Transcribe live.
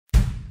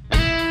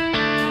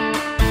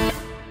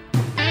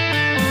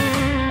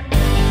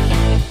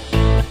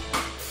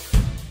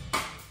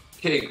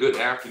Okay, good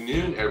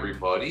afternoon,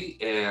 everybody,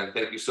 and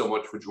thank you so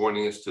much for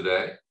joining us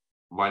today.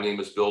 My name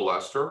is Bill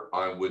Lester.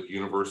 I'm with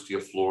University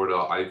of Florida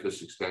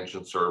IFAS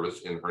Extension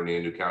Service in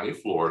Hernando County,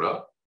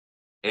 Florida.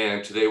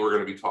 And today we're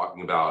going to be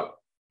talking about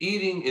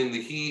eating in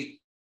the heat,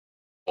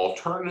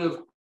 alternative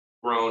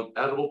grown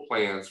edible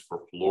plants for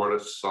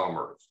Florida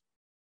summers.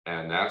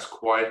 And that's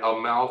quite a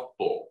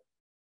mouthful.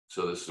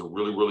 So this is a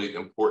really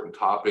important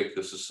topic.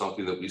 This is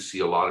something that we see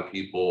a lot of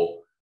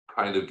people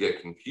kind of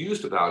get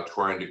confused about,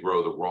 trying to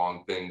grow the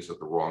wrong things at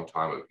the wrong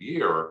time of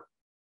year.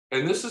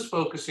 And this is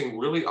focusing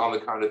really on the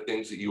kind of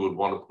things that you would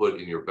want to put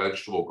in your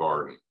vegetable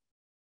garden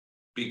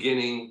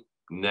beginning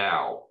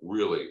now,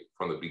 really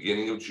from the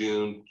beginning of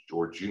June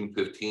or June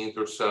 15th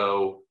or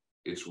so.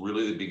 It's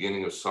really the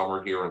beginning of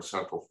summer here in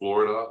Central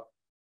Florida,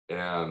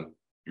 and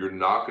you're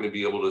not going to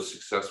be able to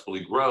successfully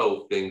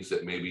grow things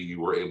that maybe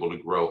you were able to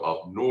grow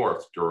up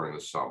north during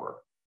the summer.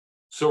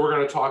 So we're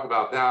going to talk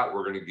about that.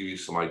 We're going to give you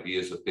some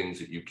ideas of things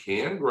that you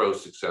can grow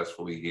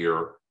successfully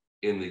here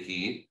in the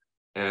heat.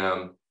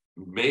 And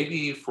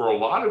maybe for a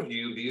lot of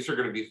you, these are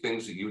going to be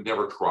things that you've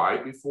never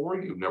tried before,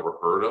 you've never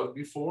heard of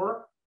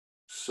before.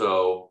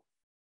 So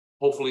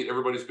hopefully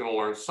everybody's going to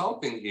learn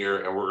something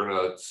here, and we're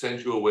going to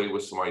send you away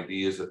with some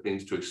ideas of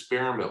things to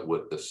experiment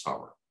with this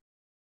summer.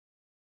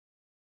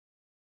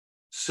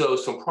 So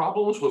some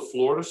problems with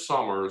Florida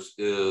summers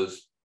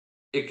is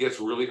it gets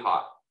really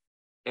hot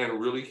and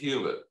really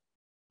humid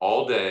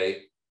all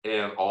day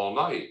and all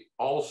night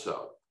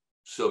also.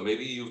 So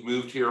maybe you've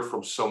moved here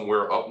from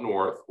somewhere up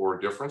north or a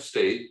different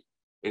state,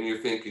 and you're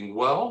thinking,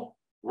 well,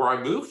 where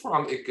I moved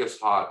from, it gets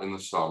hot in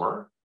the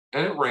summer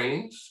and it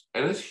rains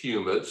and it's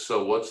humid.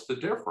 So what's the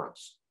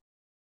difference?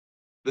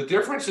 The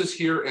difference is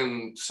here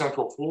in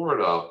Central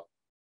Florida,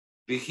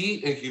 the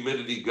heat and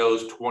humidity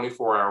goes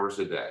 24 hours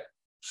a day.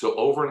 So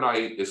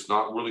overnight, it's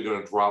not really going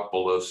to drop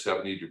below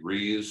 70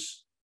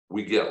 degrees.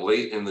 We get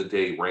late in the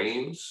day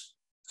rains.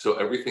 So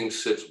everything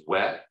sits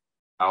wet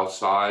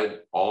outside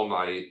all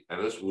night, and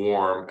it's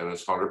warm, and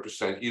it's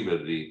 100%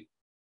 humidity.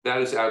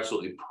 That is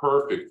absolutely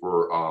perfect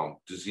for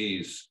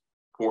disease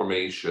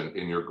formation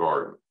in your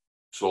garden.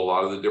 So a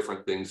lot of the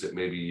different things that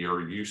maybe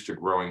you're used to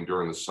growing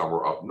during the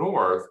summer up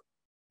north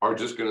are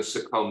just going to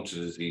succumb to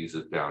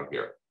diseases down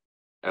here.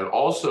 And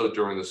also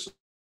during the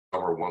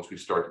summer, once we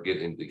start to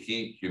get into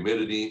heat,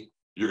 humidity,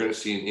 you're going to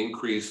see an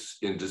increase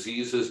in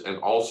diseases and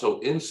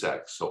also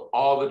insects. So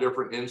all the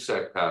different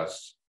insect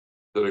pests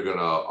that are going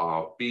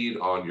to feed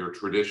on your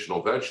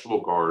traditional vegetable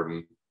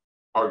garden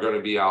are going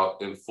to be out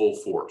in full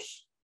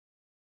force.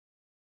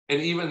 And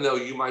even though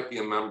you might be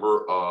a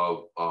member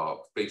of a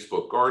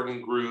Facebook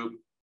gardening group,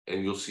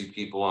 and you'll see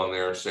people on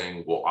there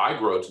saying, well, I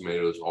grow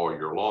tomatoes all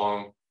year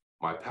long,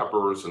 my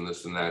peppers and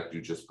this and that do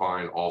just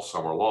fine all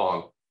summer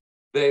long,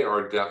 they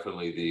are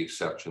definitely the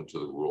exception to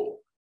the rule.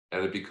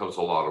 And it becomes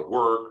a lot of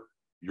work.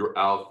 You're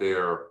out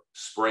there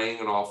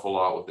spraying an awful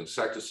lot with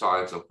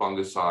insecticides and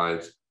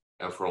fungicides.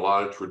 And for a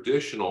lot of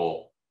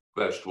traditional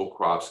vegetable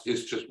crops,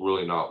 it's just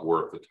really not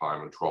worth the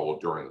time and trouble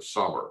during the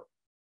summer.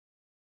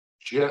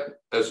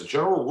 As a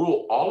general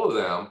rule, all of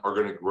them are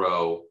going to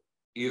grow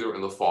either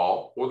in the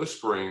fall or the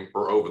spring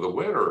or over the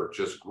winter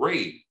just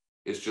great.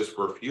 It's just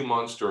for a few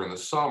months during the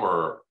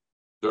summer,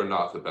 they're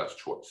not the best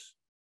choice.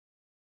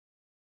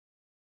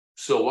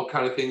 So what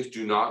kind of things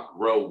do not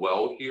grow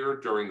well here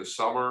during the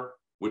summer,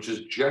 which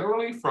is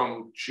generally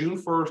from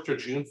June 1st or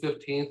June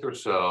 15th or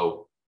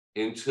so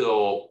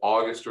until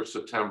August or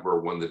September,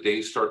 when the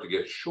days start to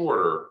get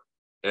shorter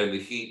and the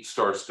heat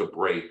starts to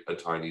break a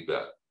tiny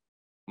bit.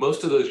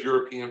 Most of those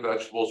European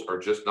vegetables are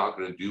just not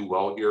going to do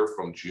well here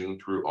from June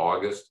through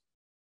August.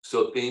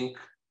 So think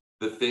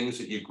the things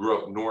that you grew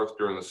up north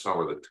during the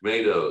summer, the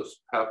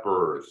tomatoes,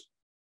 peppers,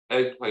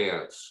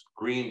 eggplants,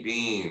 green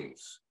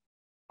beans,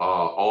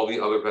 all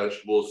the other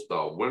vegetables,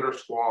 the winter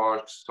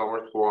squash,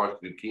 summer squash,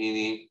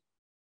 zucchini,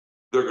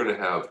 they're going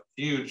to have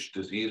huge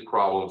disease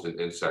problems and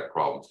insect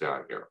problems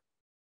down here.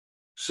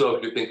 So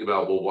if you think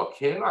about, well, what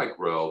can I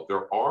grow?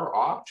 There are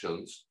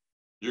options.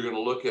 You're going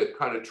to look at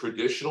kind of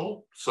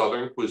traditional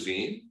Southern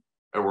cuisine,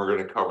 and we're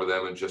going to cover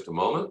them in just a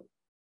moment.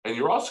 And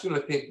you're also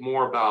going to think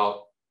more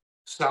about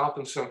South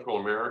and Central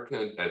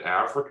American and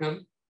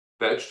African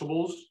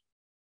vegetables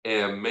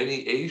and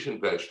many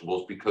Asian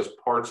vegetables, because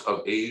parts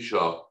of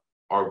Asia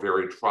are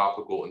very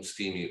tropical and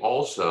steamy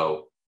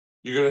also.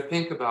 You're going to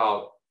think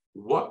about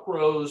what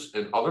grows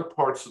in other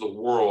parts of the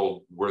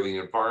world where the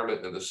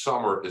environment in the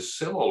summer is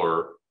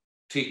similar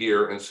to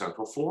here in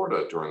Central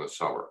Florida during the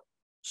summer.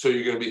 So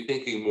you're going to be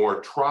thinking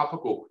more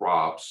tropical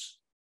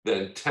crops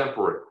than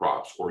temperate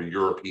crops or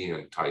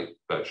European type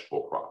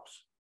vegetable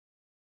crops.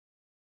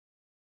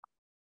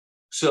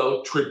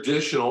 So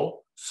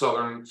traditional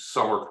Southern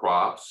summer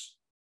crops,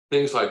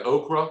 things like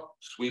okra,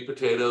 sweet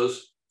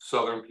potatoes,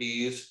 Southern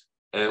peas.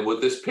 And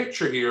with this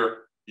picture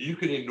here, you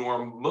can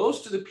ignore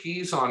most of the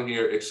peas on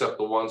here except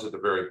the ones at the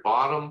very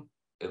bottom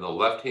in the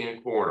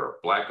left-hand corner.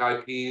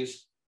 Black-eyed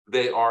peas,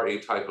 they are a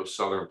type of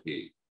Southern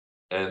pea.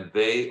 And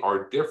they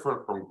are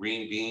different from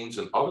green beans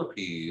and other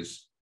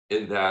peas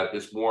in that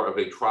it's more of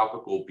a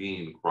tropical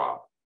bean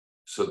crop.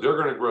 So they're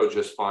going to grow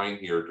just fine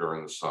here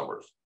during the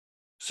summers.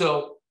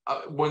 So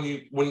when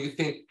you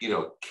think,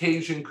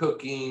 Cajun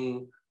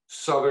cooking,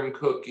 Southern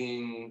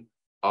cooking,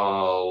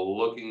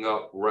 looking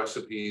up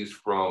recipes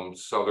from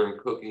Southern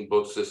cooking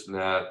books, this and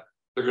that,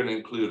 they're going to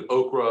include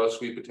okra,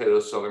 sweet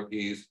potatoes, Southern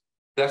peas.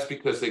 That's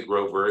because they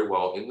grow very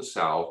well in the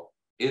South,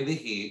 in the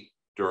heat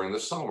during the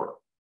summer.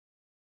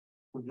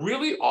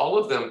 Really, all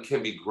of them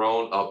can be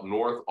grown up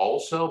north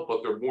also,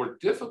 but they're more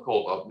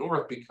difficult up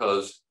north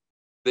because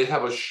they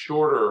have a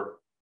shorter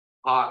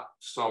hot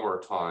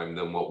summertime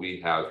than what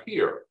we have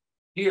here.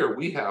 Here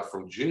we have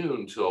from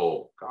June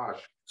till, gosh,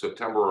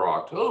 September or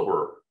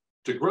October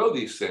to grow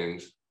these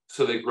things,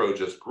 so they grow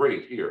just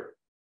great here.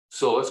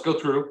 So let's go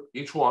through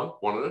each one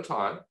at a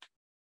time.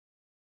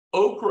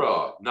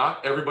 Okra,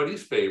 not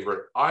everybody's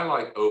favorite. I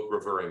like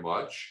okra very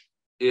much.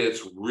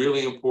 It's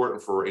really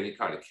important for any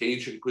kind of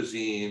Cajun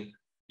cuisine.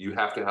 You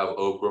have to have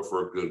okra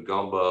for a good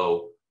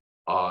gumbo.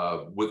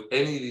 With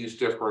any of these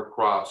different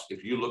crops,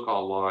 if you look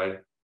online,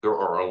 there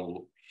are a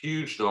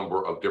huge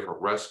number of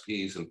different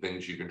recipes and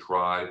things you can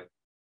try.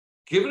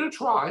 Give it a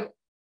try.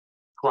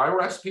 Try a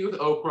recipe with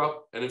okra,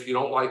 and if you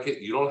don't like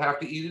it, you don't have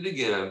to eat it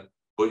again,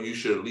 but you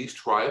should at least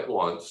try it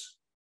once.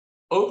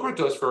 Okra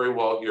does very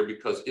well here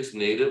because it's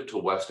native to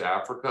West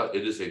Africa.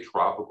 It is a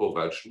tropical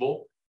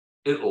vegetable.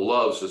 It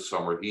loves the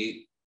summer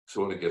heat.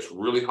 So when it gets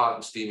really hot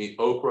and steamy,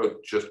 okra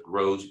just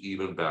grows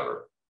even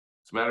better.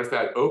 As a matter of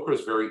fact, okra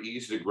is very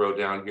easy to grow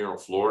down here in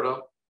Florida.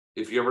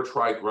 If you ever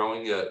try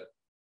growing it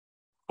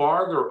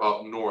farther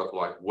up north,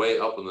 like way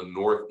up in the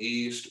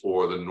Northeast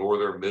or the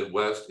northern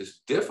Midwest,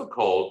 it's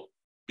difficult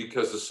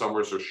because the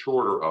summers are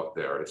shorter up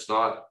there. It's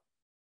not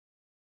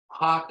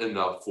hot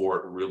enough for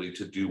it really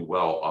to do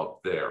well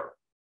up there.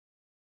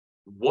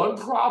 One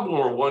problem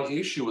or one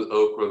issue with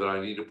okra that I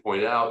need to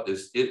point out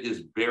is it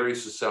is very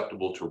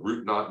susceptible to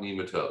root knot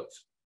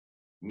nematodes.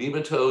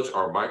 Nematodes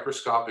are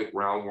microscopic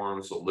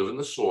roundworms that live in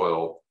the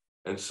soil,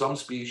 and some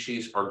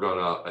species are going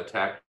to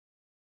attack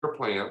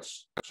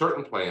plants,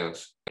 certain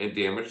plants, and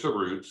damage the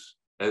roots.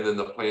 And then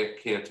the plant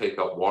can't take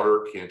up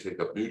water, can't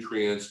take up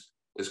nutrients.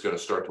 It's going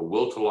to start to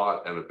wilt a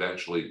lot and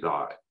eventually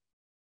die.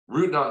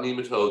 Root knot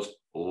nematodes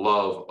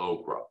love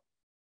okra.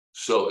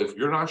 So if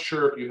you're not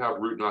sure if you have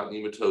root knot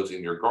nematodes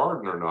in your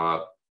garden or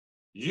not,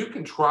 you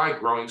can try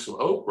growing some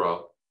okra.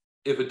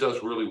 If it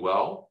does really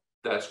well,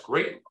 that's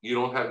great. You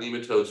don't have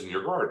nematodes in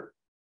your garden.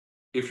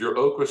 If your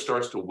okra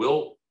starts to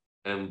wilt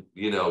and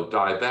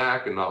die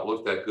back and not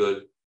look that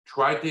good,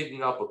 try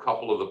digging up a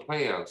couple of the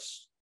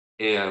plants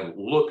and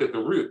look at the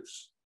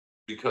roots.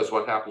 Because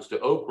what happens to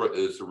okra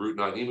is the root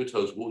knot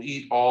nematodes will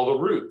eat all the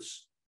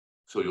roots.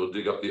 So you'll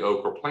dig up the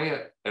okra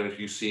plant, and if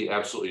you see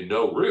absolutely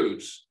no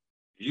roots,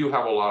 you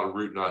have a lot of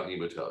root knot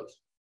nematodes.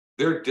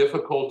 They're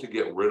difficult to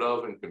get rid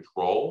of and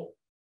control.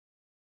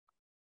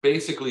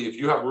 Basically, if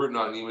you have root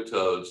knot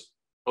nematodes,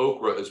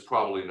 okra is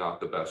probably not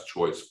the best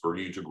choice for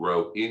you to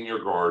grow in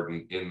your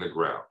garden in the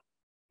ground.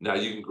 Now,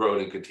 you can grow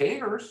it in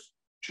containers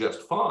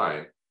just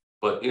fine,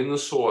 but in the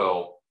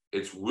soil,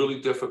 it's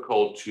really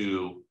difficult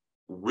to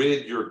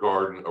rid your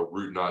garden of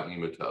root knot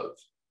nematodes.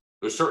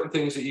 There's certain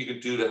things that you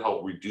can do to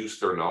help reduce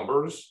their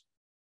numbers,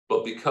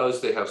 but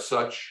because they have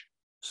such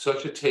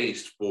a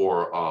taste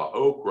for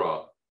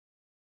okra,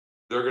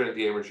 they're going to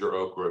damage your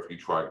okra if you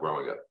try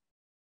growing it.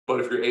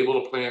 But if you're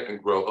able to plant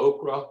and grow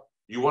okra,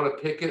 you want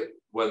to pick it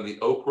when the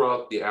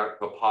okra,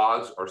 the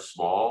pods are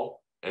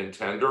small and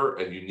tender,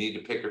 and you need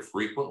to pick it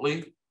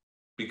frequently,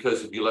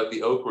 because if you let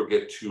the okra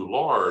get too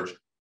large,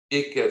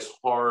 it gets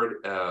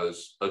hard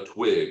as a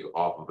twig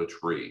off of a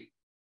tree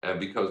and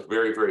becomes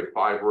very, very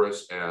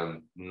fibrous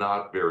and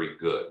not very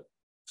good.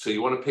 So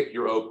you want to pick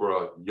your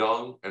okra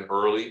young and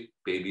early.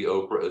 Baby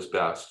okra is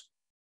best.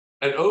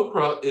 And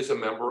okra is a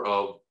member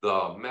of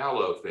the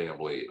mallow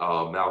family,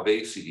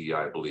 Malvaceae,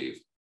 I believe.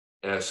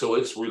 And so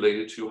it's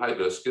related to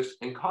hibiscus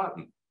and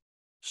cotton.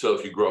 So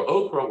if you grow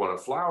okra when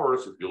it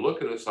flowers, if you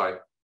look at it, it's like,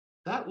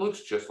 that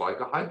looks just like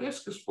a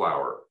hibiscus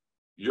flower.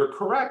 You're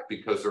correct,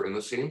 because they're in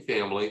the same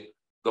family.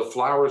 The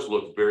flowers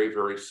look very,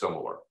 very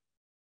similar.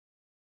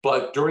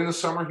 But during the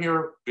summer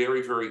here,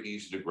 very, very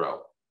easy to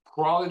grow.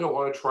 Probably don't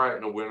want to try it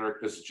in the winter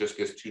because it just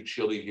gets too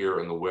chilly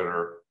here in the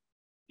winter.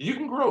 You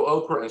can grow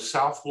okra in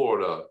South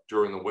Florida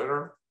during the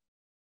winter,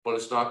 but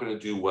it's not going to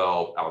do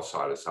well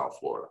outside of South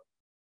Florida.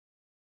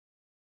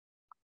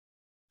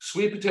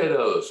 Sweet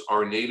potatoes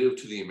are native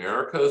to the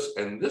Americas,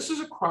 and this is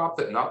a crop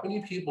that not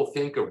many people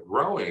think of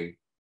growing.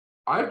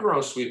 I've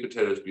grown sweet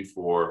potatoes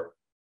before,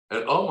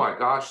 and oh my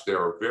gosh,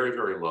 they're very,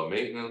 very low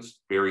maintenance,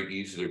 very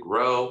easy to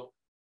grow.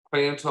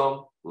 Plant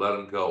them, let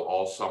them go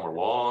all summer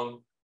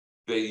long.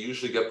 They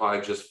usually get by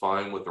just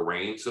fine with the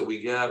rains that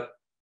we get.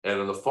 And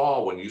in the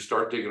fall, when you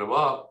start digging them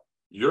up,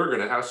 you're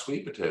going to have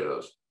sweet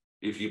potatoes.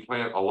 If you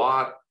plant a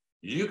lot,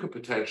 you could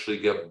potentially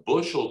get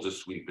bushels of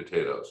sweet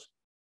potatoes.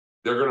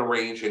 They're going to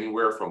range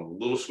anywhere from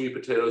little sweet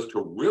potatoes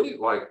to really,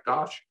 like,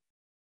 gosh,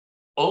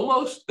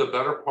 almost the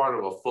better part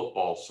of a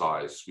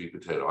football-sized sweet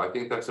potato. I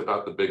think that's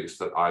about the biggest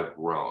that I've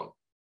grown.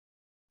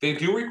 They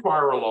do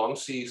require a long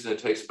season. It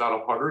takes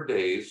about 100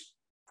 days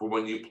for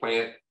when you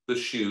plant the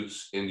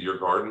shoots into your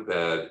garden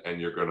bed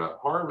and you're going to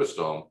harvest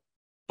them,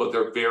 but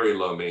they're very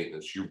low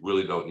maintenance. You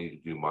really don't need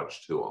to do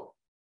much to them.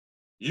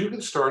 You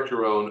can start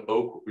your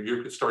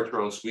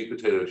own sweet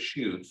potato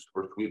shoots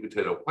or sweet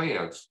potato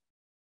plants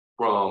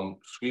from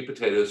sweet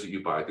potatoes that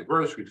you buy at the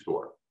grocery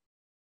store.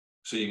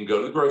 So you can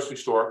go to the grocery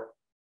store,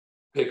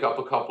 pick up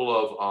a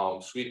couple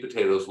of sweet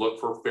potatoes, look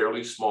for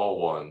fairly small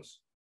ones,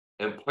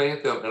 and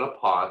plant them in a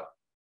pot,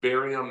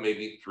 bury them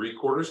maybe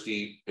 3/4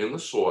 deep in the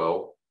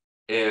soil,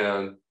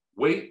 and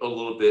wait a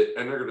little bit,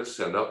 and they're going to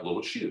send up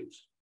little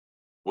shoots.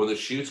 When the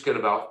shoots get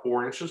about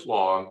 4 inches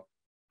long,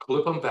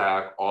 clip them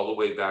back all the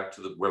way back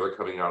to where they're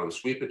coming out of the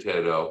sweet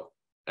potato,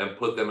 and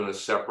put them in a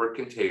separate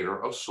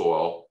container of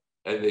soil,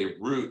 and they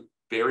root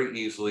very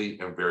easily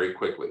and very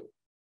quickly.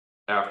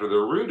 After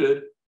they're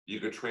rooted, you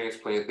can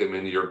transplant them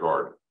into your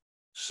garden.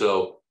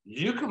 So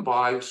you can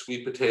buy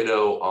sweet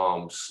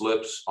potato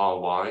slips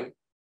online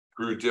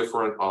through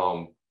different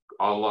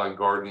online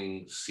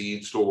gardening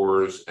seed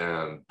stores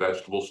and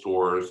vegetable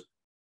stores.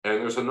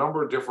 And there's a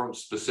number of different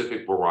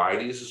specific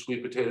varieties of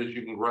sweet potatoes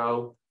you can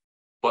grow.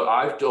 But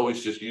I've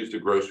always just used the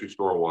grocery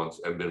store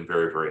ones and been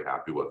very, very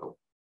happy with them.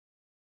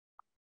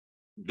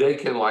 They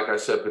can, like I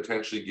said,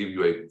 potentially give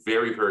you a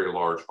very, very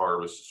large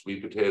harvest of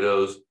sweet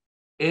potatoes.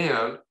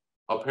 And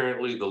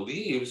apparently the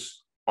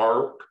leaves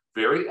are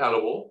very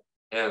edible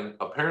and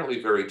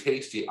apparently very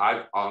tasty.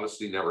 I've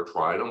honestly never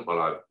tried them, but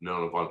I've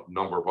known of a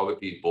number of other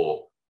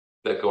people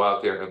that go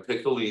out there and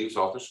pick the leaves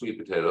off their sweet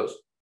potatoes,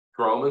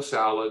 throw them in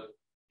salad,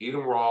 eat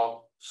them raw,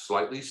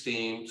 slightly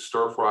steamed,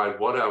 stir-fried,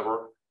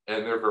 whatever,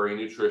 and they're very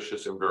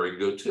nutritious and very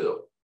good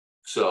too.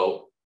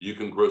 So you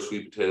can grow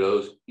sweet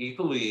potatoes, eat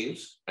the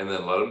leaves, and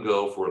then let them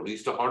go for at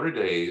least 100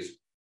 days.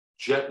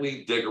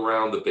 Gently dig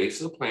around the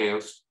base of the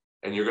plants,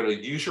 and you're going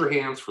to use your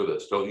hands for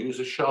this. Don't use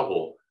a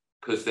shovel,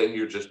 because then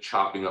you're just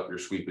chopping up your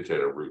sweet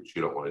potato roots.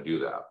 You don't want to do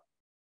that.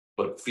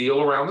 But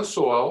feel around the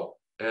soil,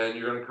 and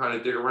you're going to kind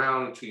of dig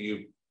around until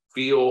you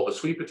feel a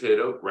sweet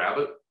potato, grab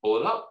it, pull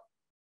it up.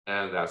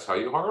 And that's how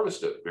you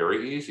harvest it.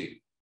 Very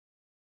easy.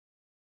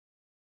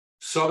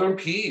 Southern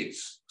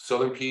peas.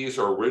 Southern peas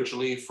are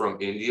originally from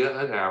India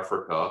and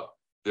Africa.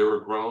 They were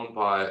grown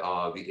by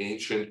the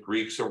ancient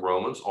Greeks and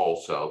Romans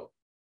also.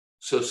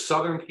 So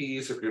southern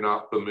peas, if you're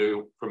not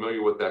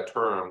familiar with that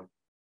term,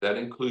 that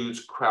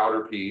includes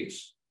crowder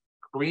peas,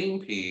 green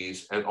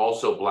peas, and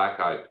also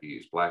black-eyed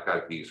peas.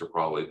 Black-eyed peas are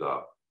probably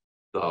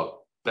the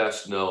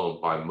best known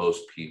by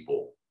most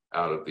people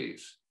out of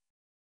these.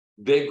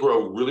 They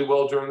grow really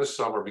well during the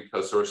summer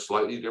because they're a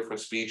slightly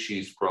different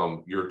species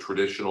from your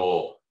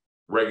traditional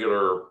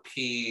regular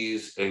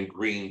peas and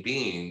green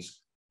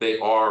beans. They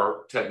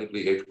are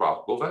technically a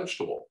tropical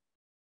vegetable.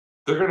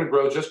 They're going to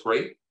grow just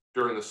great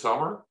during the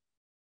summer.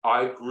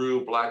 I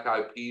grew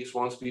black-eyed peas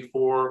once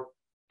before,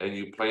 and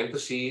you plant the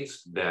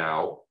seeds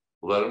now,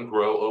 let them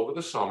grow over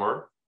the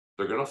summer.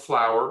 They're going to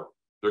flower.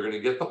 They're going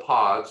to get the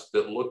pods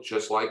that look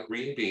just like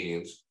green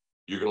beans.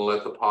 You're going to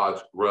let the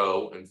pods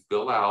grow and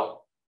fill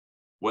out.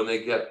 When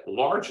they get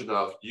large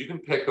enough, you can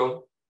pick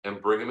them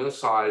and bring them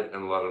inside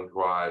and let them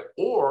dry,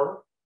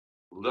 or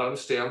let them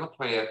stay on the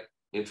plant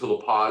until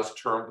the pods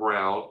turn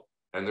brown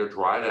and they're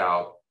dried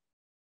out.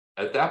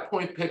 At that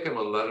point, pick them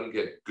and let them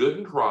get good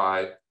and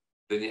dry.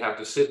 Then you have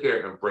to sit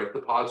there and break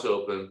the pods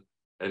open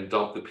and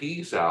dump the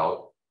peas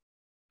out.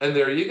 And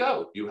there you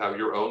go. You have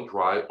your own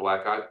dried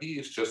black-eyed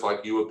peas, just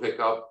like you would pick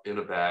up in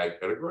a bag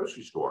at a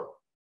grocery store.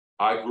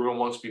 I grew them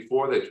once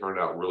before. They turned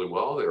out really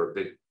well.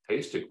 They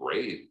tasted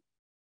great.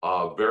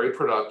 Very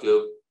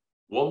productive.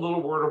 One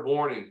little word of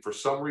warning: for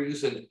some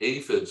reason,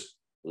 aphids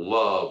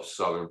love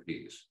southern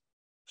peas.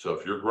 So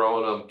if you're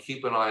growing them,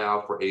 keep an eye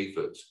out for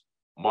aphids.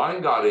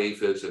 Mine got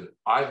aphids, and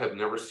I have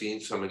never seen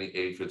so many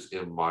aphids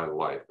in my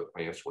life. The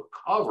plants were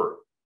covered,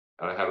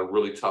 and I had a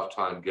really tough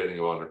time getting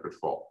them under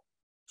control.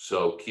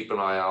 So keep an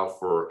eye out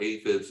for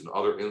aphids and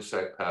other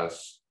insect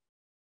pests.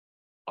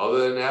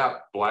 Other than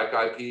that,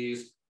 black-eyed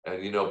peas,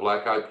 and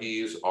black-eyed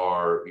peas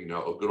are,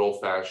 a good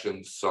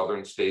old-fashioned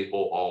southern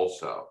staple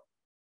also.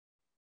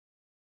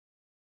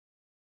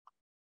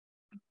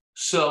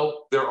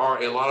 So there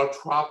are a lot of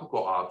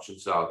tropical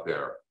options out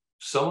there.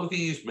 Some of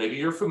these maybe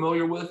you're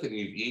familiar with and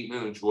you've eaten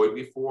and enjoyed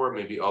before.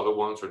 Maybe other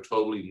ones are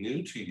totally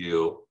new to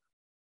you.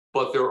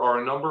 But there are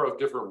a number of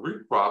different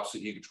root crops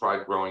that you can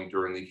try growing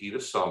during the heat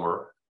of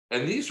summer.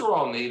 And these are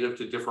all native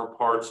to different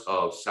parts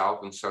of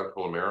South and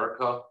Central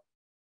America.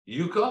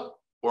 Yucca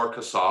or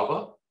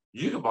cassava,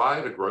 you can buy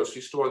it at a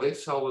grocery store. They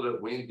sell it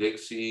at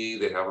Winn-Dixie.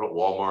 They have it at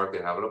Walmart.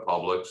 They have it at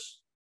Publix.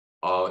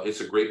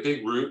 It's a great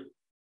big root.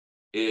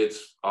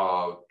 It's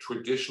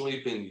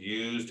traditionally been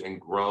used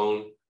and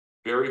grown.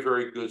 Very,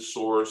 very good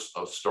source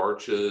of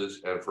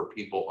starches, and for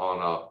people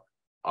on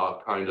a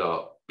kind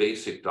of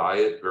basic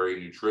diet, very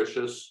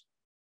nutritious.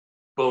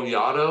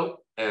 Boniato,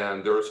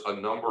 and there's a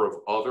number of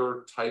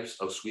other types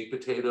of sweet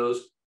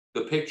potatoes.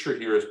 The picture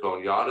here is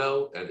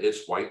boniato, and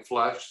it's white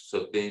flesh.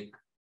 So think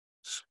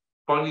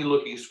funny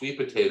looking sweet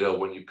potato.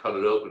 When you cut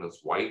it open,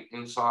 it's white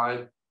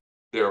inside.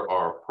 There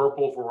are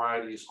purple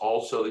varieties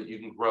also that you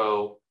can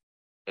grow.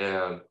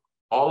 And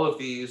all of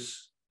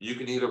these You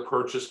can either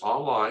purchase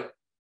online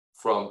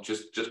from,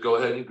 just go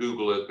ahead and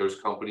Google it. There's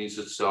companies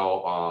that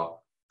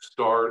sell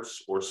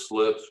starts or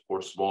slips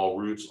or small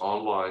roots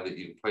online that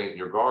you can plant in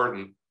your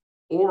garden.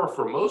 Or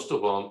for most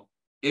of them,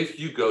 if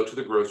you go to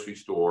the grocery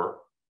store,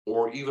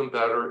 or even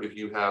better, if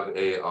you have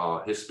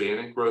a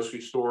Hispanic grocery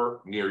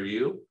store near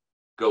you,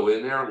 go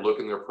in there, look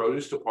in their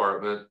produce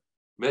department.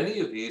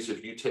 Many of these,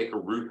 if you take a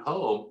root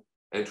home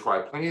and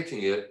try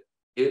planting it,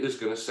 it is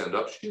going to send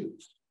up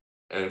shoots.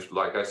 And if,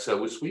 like I said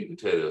with sweet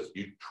potatoes,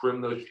 you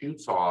trim those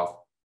shoots off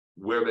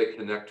where they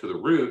connect to the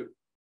root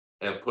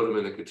and put them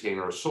in a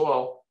container of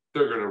soil,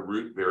 they're going to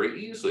root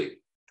very easily.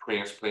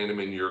 Transplant them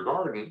into your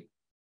garden,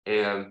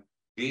 and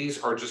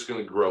these are just going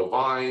to grow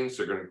vines,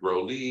 they're going to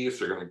grow leaves,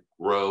 they're going to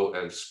grow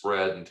and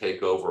spread and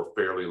take over a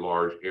fairly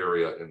large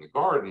area in the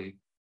garden,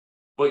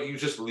 but you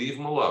just leave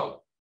them alone.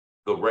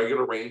 The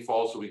regular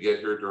rainfalls that we get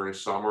here during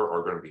summer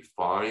are going to be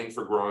fine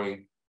for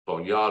growing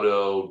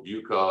boniato,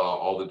 yucca,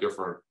 all the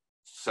different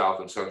South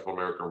and Central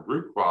American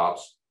root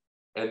crops.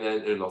 And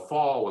then in the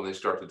fall, when they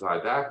start to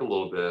die back a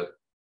little bit,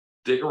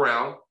 dig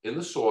around in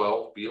the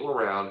soil, feel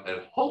around,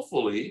 and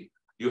hopefully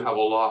you have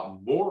a lot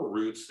more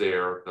roots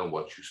there than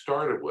what you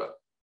started with.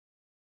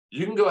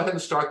 You can go ahead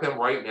and start them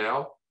right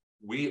now.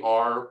 We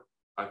are,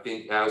 I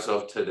think, as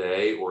of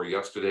today or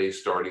yesterday,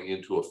 starting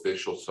into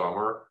official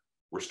summer.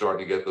 We're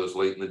starting to get those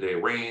late in the day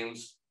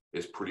rains.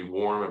 It's pretty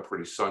warm and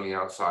pretty sunny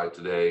outside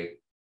today.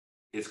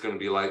 It's going to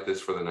be like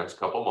this for the next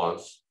couple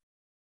months.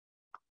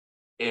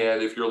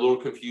 And if you're a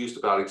little confused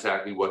about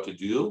exactly what to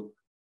do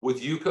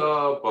with yucca,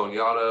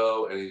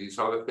 boniato, any of these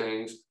other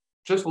things,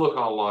 just look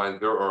online.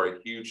 There are a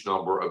huge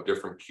number of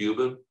different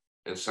Cuban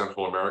and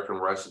Central American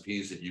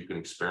recipes that you can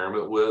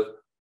experiment with.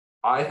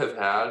 I have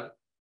had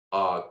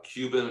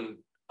Cuban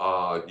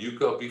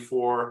yucca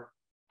before.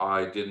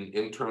 I did an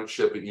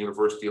internship at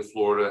University of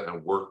Florida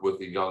and worked with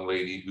a young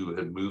lady who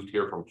had moved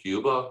here from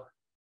Cuba,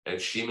 and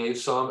she made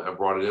some and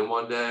brought it in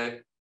one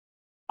day.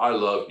 I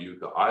love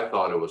yucca. I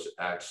thought it was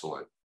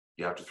excellent.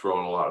 You have to throw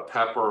in a lot of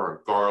pepper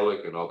and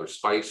garlic and other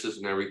spices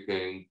and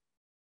everything.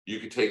 You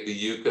can take the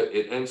yucca,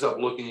 it ends up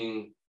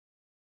looking,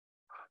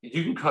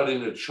 you can cut it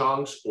into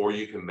chunks or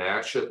you can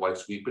mash it like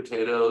sweet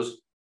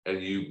potatoes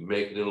and you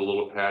make it into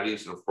little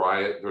patties and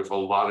fry it. There's a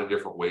lot of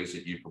different ways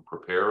that you can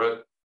prepare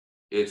it.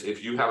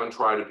 If you haven't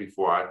tried it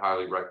before, I'd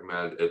highly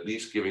recommend at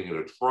least giving it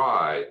a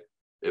try.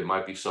 It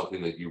might be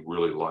something that you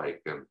really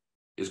like and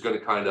is going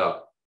to kind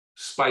of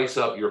spice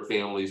up your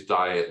family's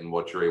diet and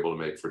what you're able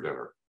to make for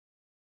dinner.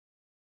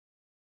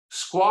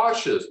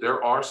 Squashes,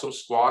 there are some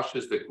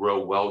squashes that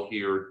grow well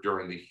here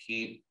during the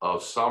heat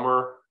of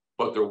summer,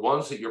 but they're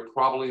ones that you're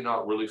probably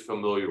not really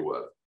familiar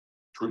with.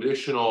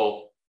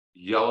 Traditional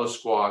yellow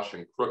squash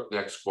and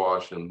crookneck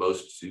squash and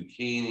most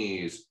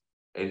zucchinis,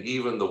 and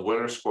even the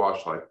winter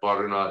squash like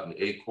butternut and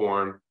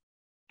acorn,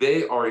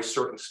 they are a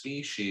certain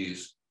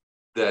species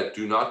that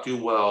do not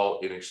do well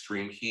in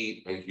extreme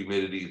heat and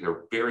humidity.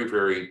 They're very,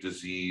 very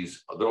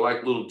disease. They're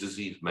like little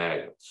disease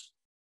magnets.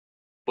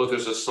 But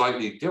there's a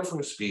slightly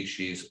different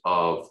species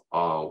of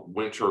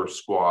winter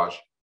squash,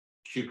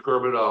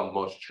 Cucurbita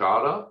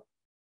moschata,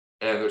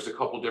 and there's a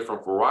couple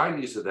different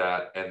varieties of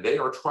that, and they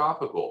are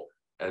tropical,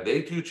 and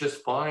they do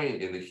just fine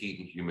in the heat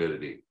and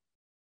humidity.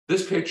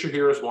 This picture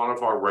here is one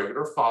of our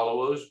regular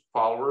followers,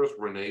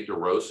 Renee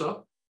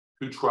DeRosa,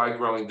 who tried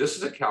growing. This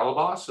is a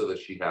calabasa that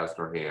she has in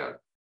her hand.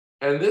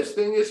 And this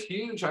thing is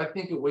huge. I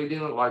think it weighed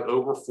in at like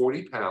over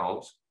 40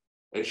 pounds.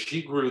 And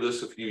she grew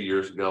this a few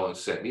years ago and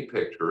sent me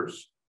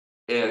pictures.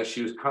 And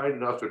she was kind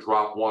enough to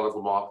drop one of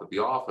them off at the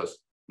office.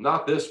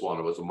 Not this one,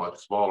 it was a much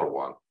smaller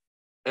one.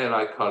 And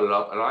I cut it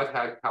up. And I've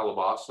had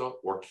calabasa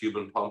or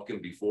Cuban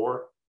pumpkin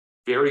before.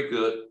 Very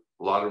good.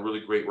 A lot of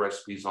really great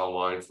recipes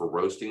online for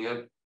roasting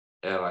it.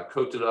 And I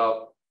cooked it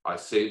up. I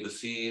saved the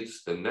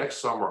seeds. The next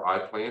summer, I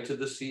planted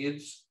the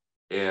seeds.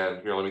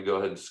 And here, let me go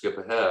ahead and skip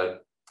ahead.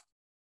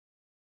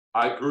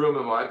 I grew them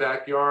in my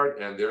backyard,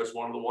 and there's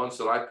one of the ones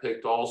that I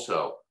picked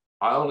also.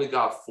 I only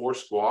got 4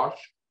 squash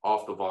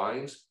off the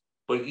vines,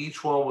 but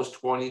each one was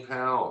 20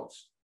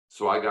 pounds.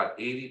 So I got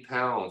 80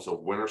 pounds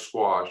of winter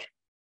squash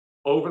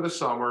over the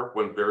summer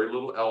when very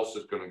little else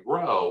is going to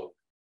grow.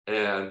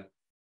 And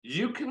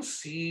you can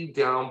see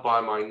down by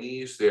my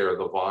knees there,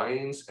 the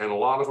vines, and a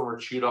lot of them are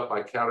chewed up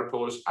by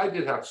caterpillars. I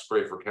did have to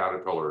spray for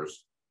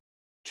caterpillars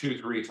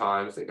 2-3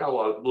 times. They got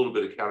a little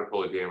bit of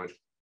caterpillar damage.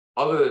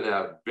 Other than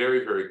that,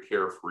 very, very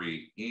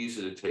carefree,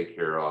 easy to take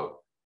care of,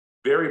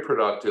 very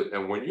productive.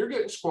 And when you're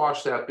getting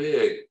squash that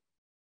big,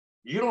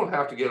 you don't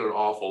have to get an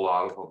awful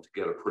lot of them to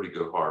get a pretty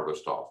good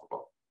harvest off of them.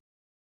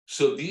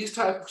 So these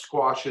type of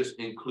squashes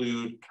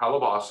include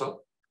calabaza,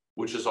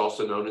 which is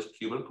also known as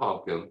Cuban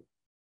pumpkin,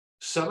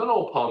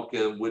 Seminole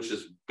pumpkin, which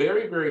is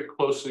very, very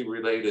closely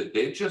related.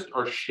 They just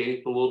are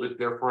shaped a little bit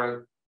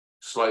different,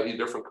 slightly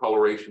different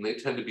coloration. They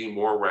tend to be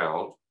more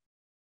round.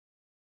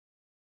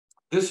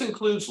 This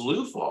includes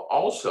loofah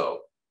also.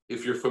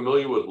 If you're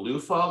familiar with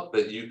loofah,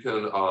 that you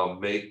can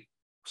make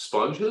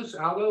sponges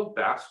out of,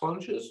 bath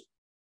sponges,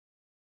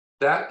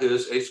 that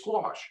is a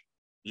squash.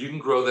 You can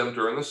grow them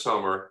during the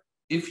summer.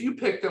 If you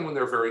pick them when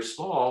they're very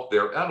small,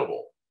 they're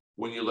edible.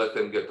 when you let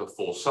them get to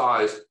full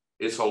size,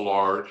 it's a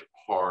large,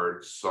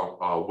 hard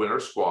winter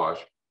squash.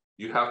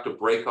 You have to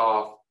break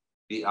off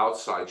the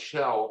outside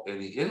shell, and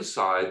the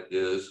inside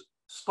is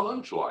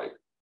sponge-like.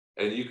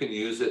 And you can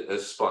use it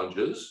as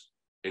sponges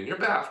in your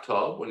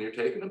bathtub when you're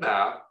taking a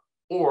bath.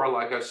 Or,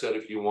 like I said,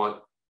 if you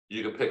want,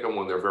 you can pick them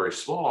when they're very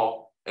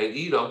small and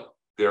eat them.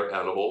 They're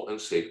edible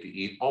and safe to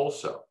eat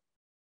also.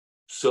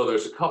 So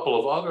there's a couple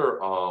of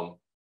other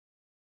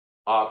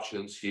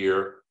options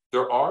here.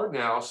 There are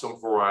now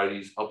some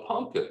varieties of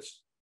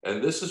pumpkins.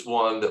 And this is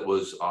one that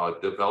was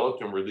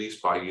developed and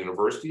released by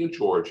University of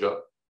Georgia,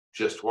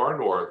 just to our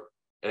north.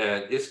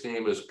 And its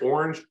name is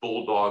Orange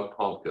Bulldog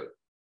Pumpkin.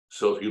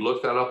 So if you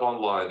look that up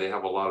online, they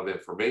have a lot of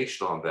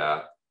information on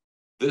that.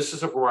 This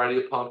is a variety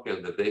of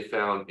pumpkin that they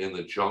found in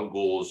the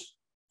jungles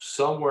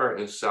somewhere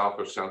in South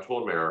or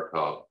Central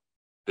America.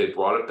 They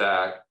brought it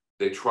back.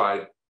 They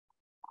tried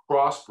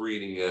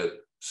crossbreeding it.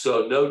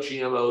 So no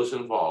GMOs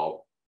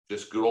involved,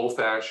 just good old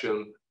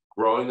fashioned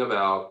growing them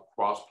out,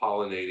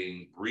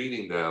 cross-pollinating,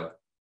 breeding them.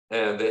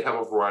 And they have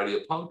a variety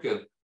of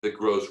pumpkin that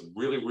grows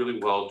really, really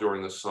well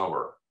during the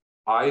summer.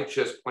 I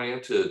just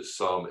planted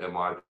some in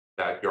my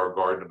backyard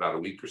garden about a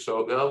week or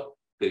so ago.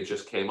 They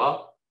just came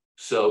up.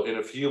 So in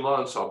a few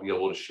months, I'll be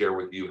able to share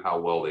with you how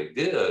well they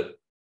did.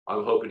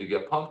 I'm hoping to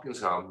get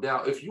pumpkins out.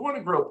 Now, if you want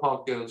to grow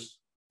pumpkins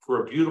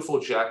for a beautiful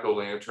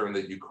jack-o'-lantern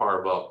that you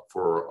carve up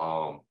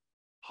for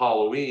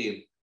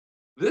Halloween,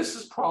 this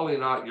is probably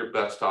not your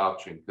best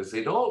option because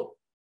they don't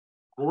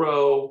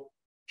grow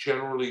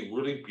generally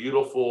really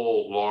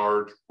beautiful,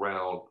 large,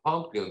 round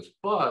pumpkins.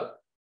 But,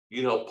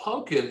 you know,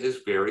 pumpkin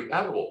is very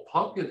edible.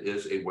 Pumpkin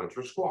is a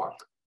winter squash,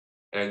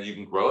 and you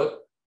can grow it.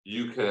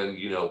 You can,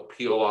 you know,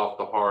 peel off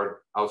the hard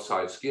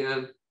outside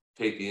skin,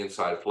 take the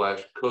inside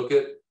flesh, cook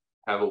it,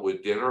 have it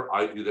with dinner.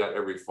 I do that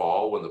every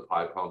fall when the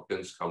pie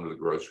pumpkins come to the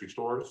grocery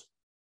stores.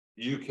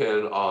 You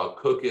can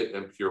cook it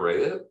and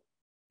puree it.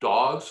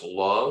 Dogs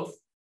love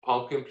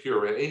pumpkin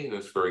puree, and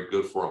it's very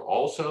good for them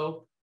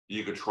also.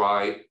 You could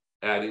try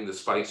adding the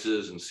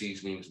spices and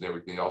seasonings and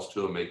everything else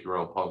to them, make your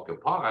own pumpkin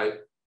pie.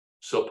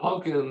 So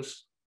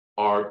pumpkins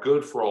are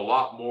good for a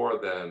lot more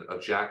than a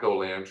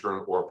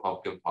jack-o'-lantern or a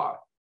pumpkin pie.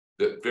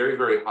 They're very,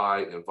 very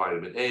high in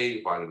vitamin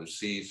A, vitamin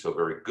C, so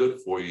very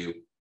good for you.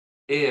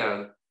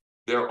 And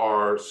there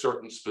are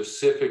certain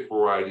specific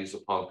varieties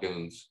of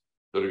pumpkins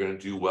that are going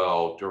to do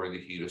well during the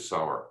heat of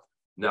summer.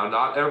 Now,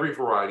 not every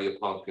variety of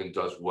pumpkin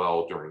does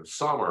well during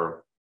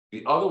summer.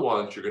 The other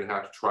ones you're going to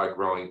have to try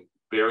growing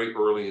very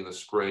early in the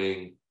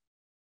spring,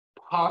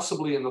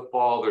 possibly in the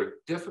fall. They're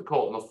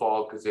difficult in the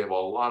fall because they have a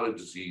lot of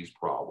disease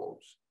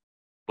problems.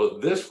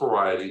 But this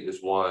variety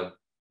is one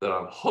that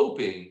I'm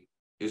hoping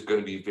is going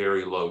to be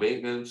very low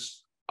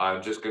maintenance.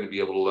 I'm just going to be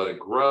able to let it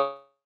grow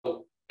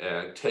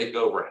and take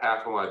over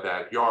half of my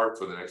backyard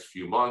for the next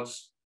few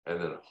months. And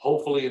then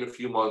hopefully in a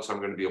few months, I'm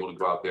going to be able to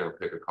go out there and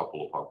pick a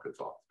couple of pumpkins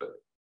off of it.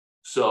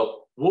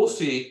 So we'll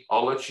see.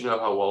 I'll let you know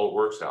how well it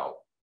works out.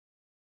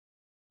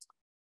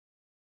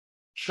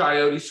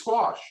 Chayote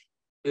squash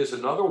is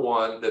another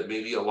one that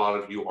maybe a lot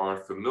of you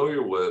aren't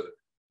familiar with.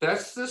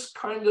 That's this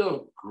kind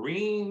of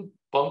green,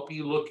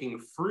 bumpy looking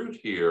fruit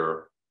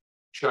here.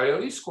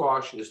 Chayote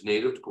squash is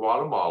native to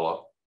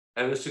Guatemala,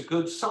 and it's a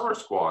good summer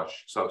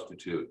squash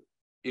substitute.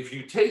 If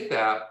you take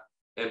that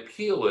and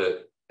peel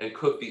it and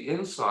cook the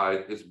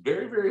inside, it's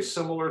very, very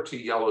similar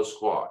to yellow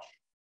squash.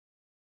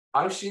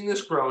 I've seen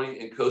this growing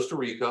in Costa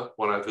Rica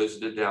when I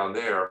visited down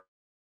there.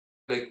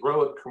 They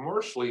grow it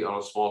commercially on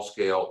a small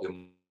scale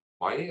in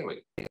Miami.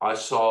 I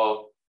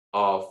saw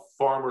a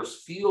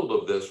farmer's field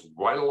of this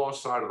right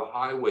alongside of the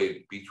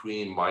highway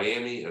between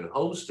Miami and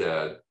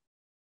Homestead.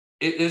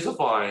 It is a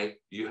vine.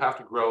 You have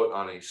to grow it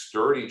on a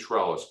sturdy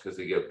trellis because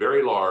they get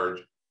very large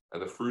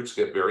and the fruits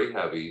get very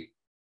heavy.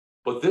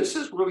 But this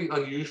is really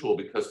unusual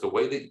because the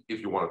way that,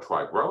 if you want to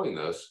try growing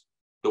this,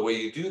 the way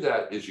you do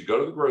that is you go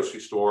to the grocery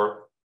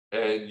store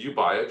and you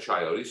buy a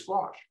chayote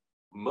squash.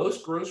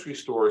 Most grocery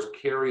stores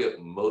carry it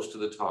most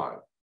of the time.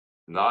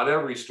 Not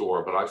every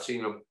store, but I've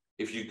seen them.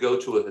 If you go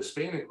to a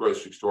Hispanic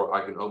grocery store,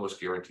 I can almost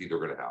guarantee they're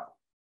going to have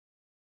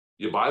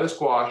it. You buy the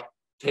squash,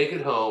 take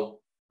it home,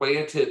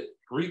 plant it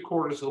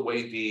 3/4 of the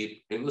way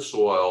deep in the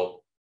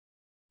soil,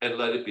 and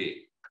let it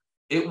be.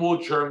 It will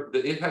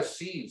germinate. It has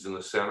seeds in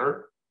the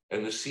center,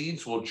 and the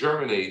seeds will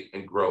germinate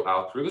and grow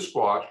out through the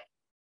squash,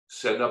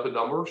 send up a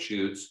number of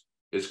shoots.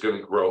 It's going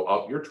to grow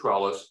up your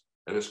trellis,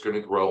 and it's going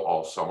to grow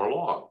all summer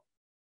long.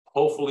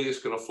 Hopefully,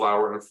 it's going to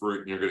flower and fruit,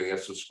 and you're going to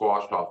get some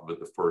squash off of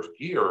it the first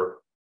year.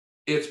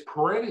 It's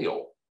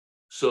perennial.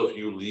 So if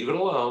you leave it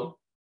alone,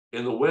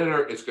 in the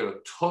winter, it's going to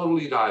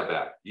totally die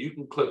back. You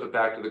can clip it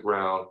back to the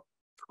ground,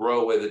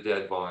 throw away the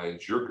dead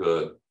vines, you're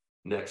good.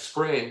 Next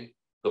spring,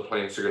 the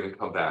plants are going to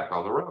come back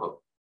on their own.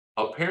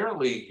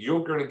 Apparently,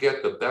 you're going to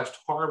get the best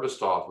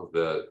harvest off of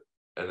it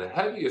and the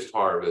heaviest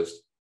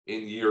harvest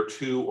in year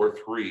 2 or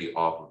 3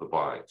 off of the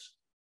vines.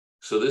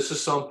 So this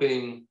is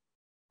something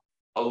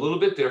a little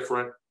bit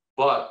different,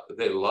 but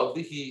they love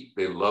the heat,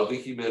 they love the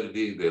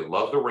humidity, they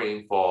love the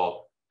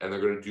rainfall, and they're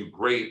going to do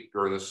great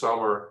during the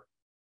summer.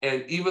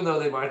 And even though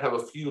they might have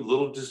a few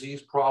little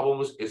disease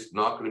problems, it's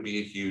not going to be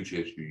a huge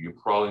issue. You're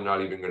probably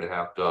not even going to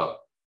have to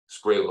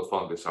spray the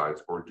fungicides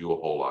or do a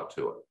whole lot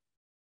to it.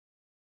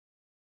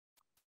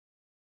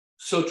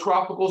 So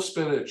tropical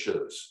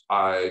spinaches,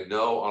 I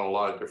know on a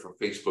lot of different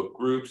Facebook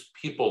groups,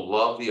 people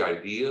love the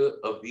idea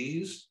of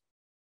these.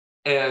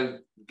 And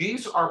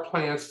these are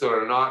plants that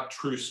are not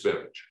true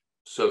spinach.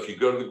 So if you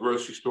go to the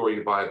grocery store,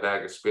 you buy a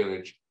bag of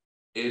spinach,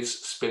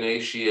 it's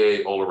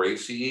Spinaceae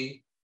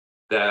oleracea.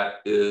 That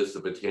is the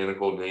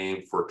botanical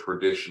name for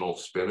traditional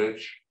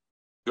spinach.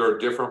 There are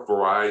different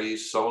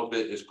varieties. Some of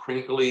it is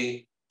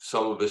crinkly,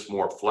 some of it's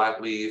more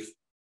flat leaf.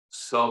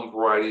 Some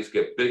varieties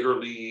get bigger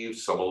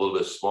leaves, some a little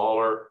bit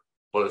smaller,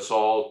 but it's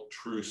all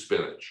true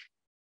spinach.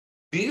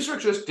 These are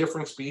just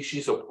different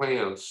species of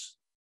plants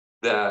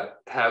that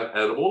have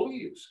edible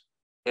leaves.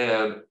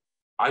 And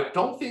I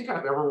don't think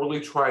I've ever really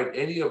tried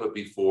any of it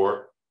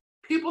before.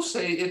 People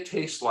say it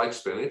tastes like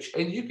spinach,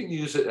 and you can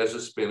use it as a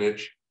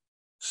spinach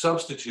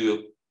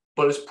substitute,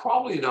 but it's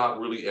probably not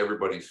really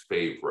everybody's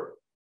favorite.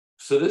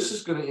 So this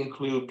is going to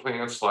include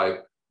plants like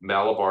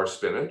Malabar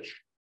spinach,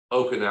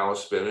 Okinawa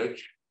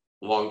spinach,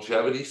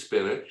 longevity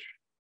spinach.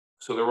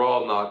 So they're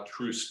all not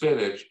true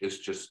spinach, it's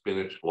just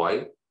spinach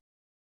light.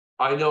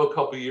 I know a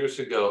couple of years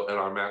ago at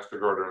our Master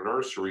Gardener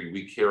nursery,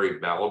 we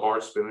carried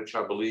Malabar spinach,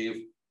 I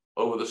believe,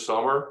 over the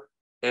summer.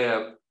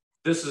 And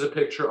this is a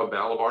picture of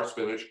Malabar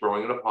spinach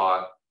growing in a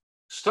pot.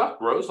 Stuff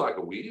grows like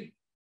a weed.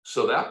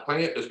 So that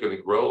plant is going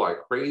to grow like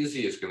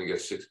crazy. It's going to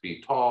get 6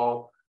 feet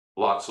tall,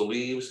 lots of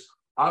leaves.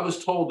 I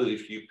was told that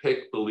if you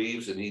pick the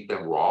leaves and eat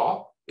them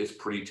raw, it's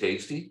pretty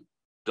tasty.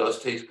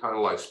 Does taste kind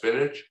of like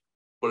spinach.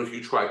 But if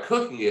you try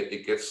cooking it,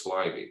 it gets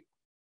slimy.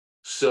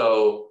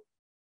 So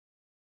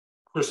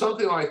for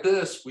something like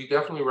this, we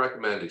definitely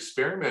recommend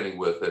experimenting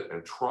with it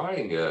and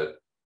trying it.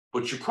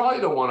 But you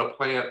probably don't want to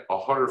plant a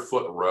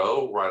 100-foot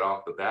row right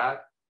off the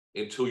bat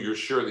until you're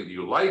sure that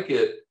you like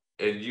it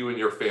and you and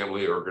your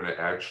family are going to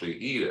actually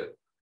eat it.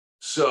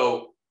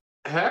 So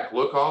heck,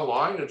 look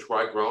online and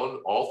try growing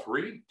all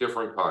 3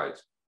 different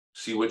kinds.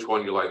 See which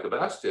one you like the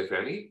best, if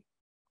any.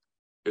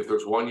 If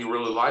there's one you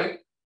really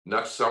like,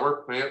 next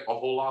summer, plant a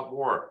whole lot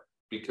more,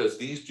 because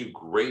these do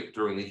great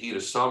during the heat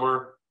of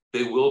summer.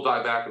 They will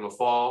die back in the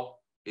fall.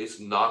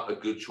 It's not a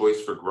good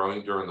choice for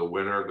growing during the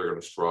winter. They're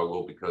going to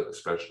struggle, because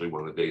especially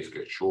when the days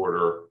get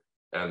shorter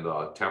and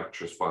the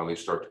temperatures finally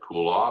start to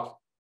cool off.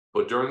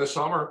 But during the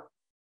summer,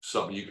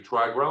 something you could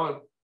try growing.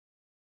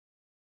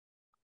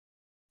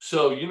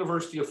 So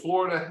University of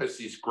Florida has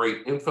these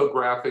great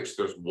infographics.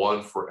 There's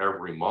one for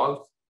every month.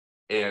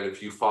 And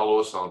if you follow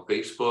us on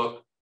Facebook,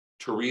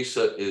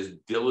 Teresa is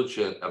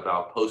diligent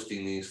about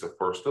posting these the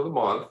first of the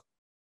month,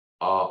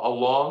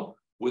 along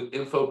with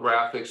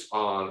infographics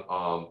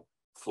on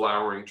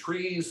flowering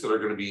trees that are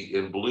going to be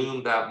in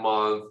bloom that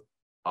month,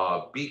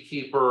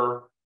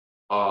 beekeeper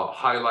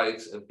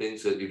highlights and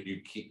things that if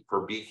you keep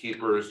for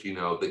beekeepers, you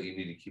know, that you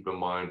need to keep in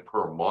mind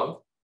per month.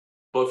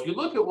 But if you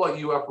look at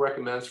what UF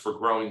recommends for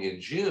growing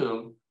in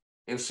June,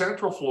 in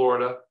Central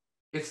Florida,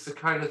 it's the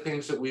kind of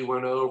things that we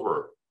went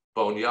over.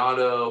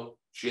 Bonado,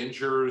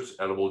 gingers,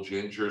 edible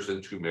gingers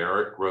and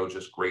turmeric grow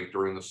just great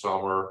during the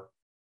summer.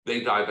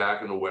 They die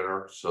back in the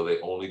winter, so they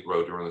only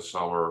grow during the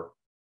summer.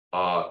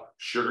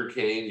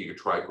 Sugarcane, you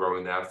could try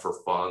growing that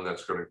for fun.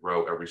 That's going to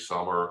grow every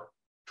summer.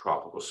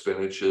 Tropical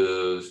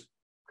spinaches,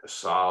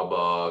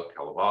 cassava,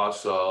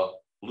 calabaza,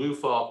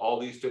 loofah, all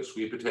these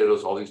sweet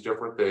potatoes, all these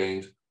different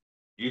things.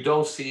 You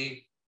don't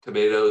see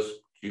tomatoes,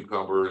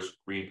 cucumbers,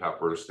 green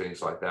peppers,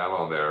 things like that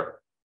on there,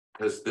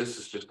 because this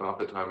is just not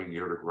the time of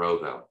year to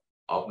grow them.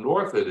 Up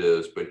north it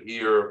is, but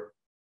here,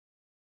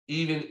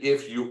 even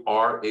if you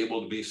are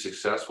able to be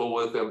successful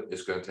with them,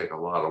 it's going to take a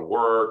lot of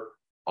work,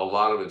 a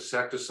lot of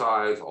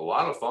insecticides, a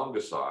lot of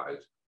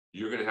fungicides.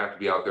 You're going to have to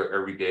be out there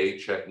every day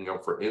checking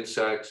up for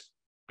insects,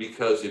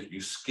 because if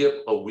you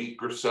skip a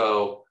week or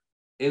so,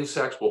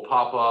 insects will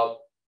pop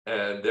up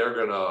and they're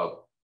going to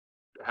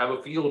have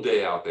a field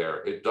day out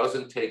there. It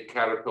doesn't take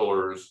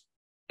caterpillars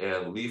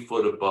and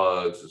leaf-footed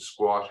bugs and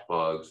squash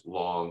bugs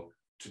long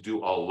to do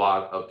a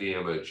lot of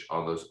damage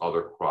on those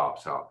other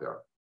crops out there.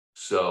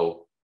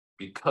 So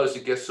because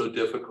it gets so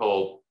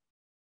difficult,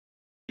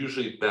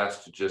 usually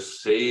best to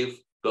just save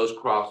those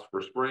crops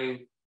for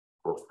spring,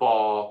 for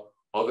fall.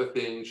 Other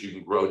things you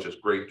can grow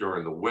just great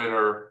during the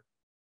winter,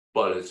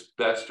 but it's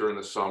best during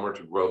the summer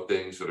to grow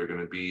things that are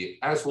going to be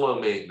as low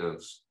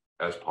maintenance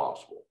as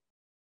possible.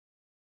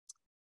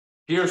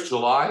 Here's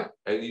July,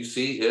 and you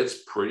see it's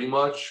pretty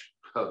much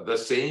the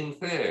same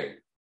thing.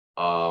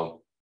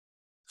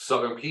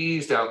 Southern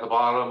peas down at the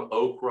bottom,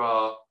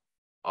 okra,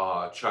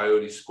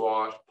 chayote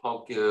squash,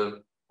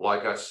 pumpkin.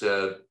 Like I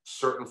said,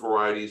 certain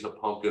varieties of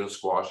pumpkin and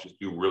squashes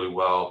do really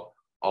well.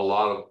 A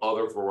lot of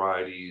other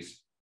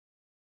varieties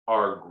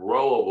are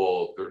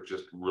growable. They're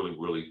just really,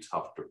 really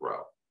tough to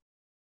grow.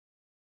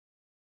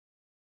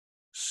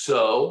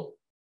 So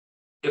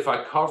if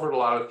I covered a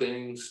lot of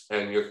things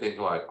and you're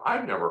thinking like,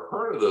 I've never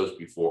heard of those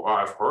before, or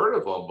I've heard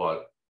of them,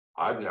 but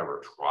I've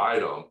never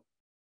tried them.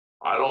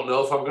 I don't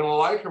know if I'm going to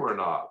like them or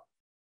not.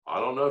 I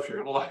don't know if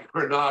you're going to like it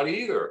or not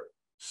either.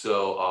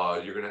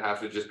 So you're going to have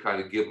to just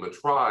kind of give them a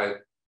try.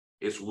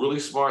 It's really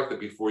smart that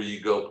before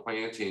you go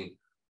planting,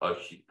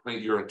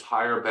 plant your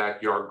entire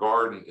backyard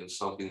garden in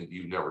something that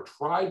you've never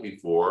tried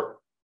before,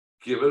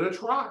 give it a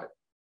try.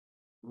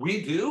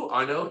 We do,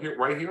 I know, here,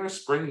 right here in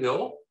Spring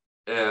Hill,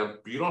 and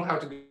you don't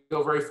have to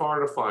go very far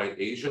to find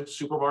Asian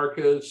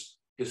supermarkets,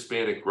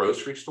 Hispanic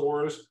grocery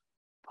stores.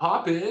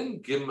 Pop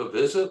in, give them a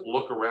visit,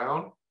 look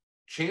around.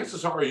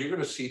 Chances are you're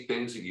going to see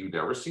things that you've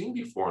never seen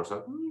before. And it's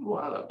like,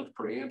 wow, that looks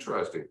pretty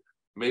interesting.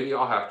 Maybe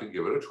I'll have to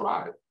give it a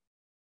try.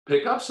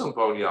 Pick up some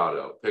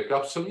boniato, pick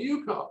up some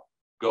yuca,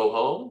 go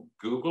home,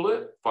 Google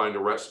it, find a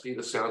recipe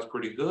that sounds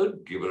pretty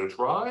good, give it a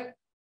try.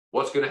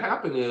 What's going to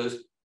happen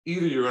is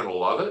either you're going to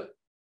love it,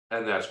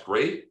 and that's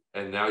great,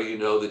 and now you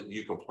know that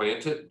you can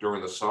plant it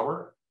during the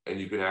summer and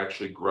you can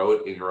actually grow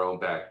it in your own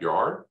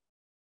backyard,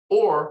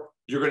 or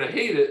you're going to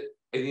hate it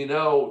and you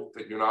know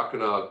that you're not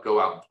going to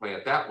go out and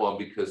plant that one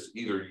because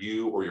either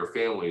you or your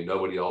family,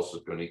 nobody else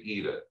is going to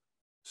eat it.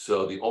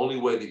 So the only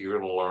way that you're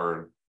going to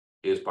learn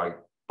is by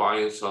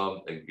buying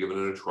some and giving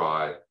it a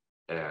try,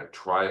 and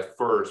try it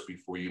first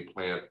before you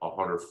plant a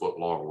 100-foot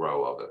long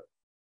row of it.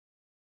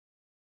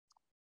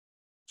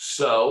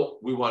 So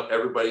we want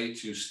everybody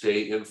to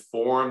stay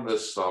informed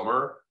this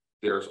summer.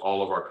 There's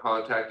all of our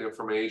contact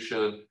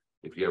information.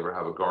 If you ever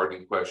have a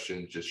gardening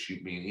question, just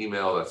shoot me an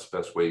email. That's the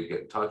best way to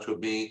get in touch with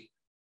me.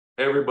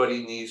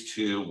 Everybody needs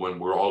to, when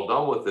we're all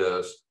done with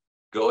this,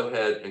 go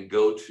ahead and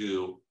go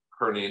to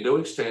Hernando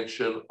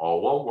Extension,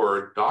 all one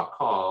word,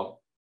 .com,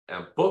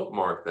 and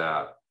bookmark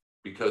that,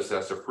 because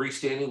that's a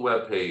freestanding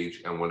webpage.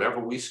 And whenever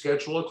we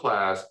schedule a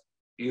class,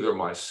 either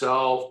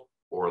myself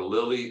or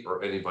Lily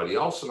or anybody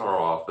else in our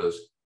office,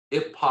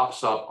 it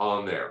pops up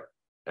on there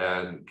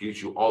and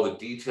gives you all the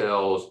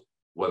details,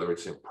 whether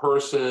it's in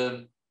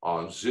person,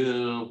 on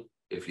Zoom,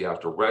 if you have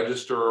to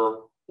register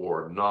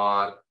or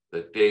not,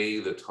 the day,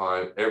 the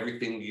time,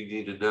 everything you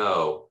need to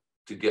know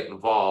to get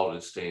involved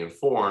and stay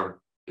informed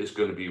is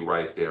going to be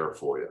right there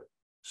for you.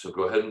 So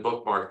go ahead and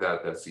bookmark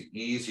that. That's the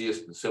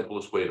easiest and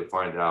simplest way to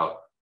find out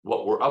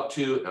what we're up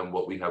to and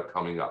what we have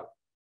coming up.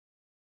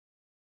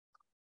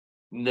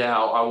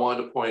 Now, I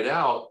wanted to point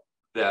out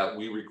that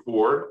we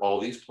record all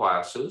these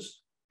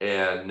classes,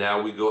 and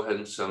now we go ahead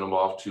and send them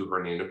off to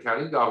Hernando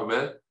County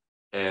government.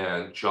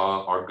 And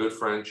John, our good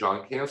friend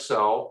John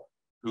Cancel,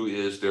 who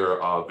is their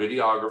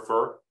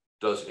videographer,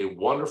 does a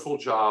wonderful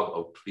job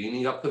of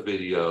cleaning up the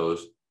videos.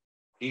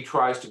 He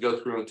tries to go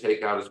through and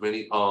take out as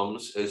many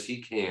ums as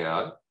he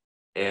can,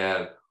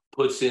 and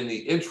puts in the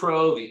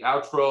intro, the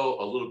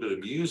outro, a little bit of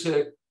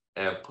music,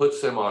 and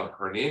puts them on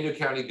Hernando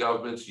County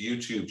government's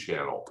YouTube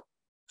channel.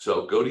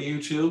 So go to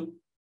YouTube,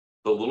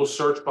 the little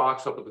search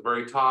box up at the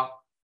very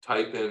top,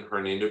 type in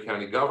Hernando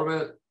County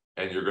government,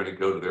 and you're going to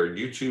go to their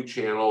YouTube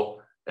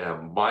channel.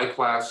 And my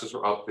classes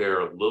are up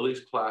there.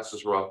 Lily's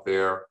classes are up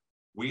there.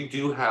 We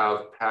do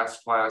have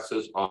past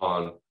classes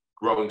on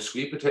growing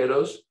sweet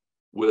potatoes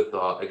with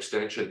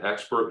extension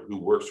expert who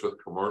works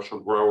with commercial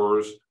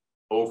growers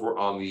over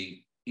on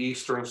the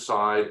eastern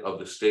side of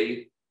the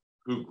state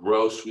who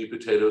grow sweet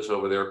potatoes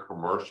over there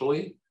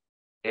commercially,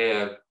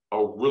 and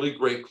a really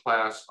great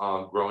class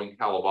on growing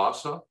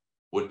calabaza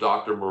with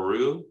Dr.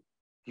 Maru.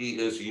 He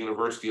is a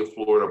University of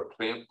Florida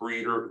plant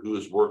breeder who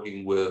is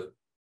working with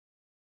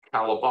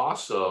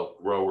calabaza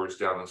growers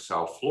down in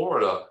South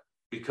Florida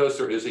because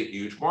there is a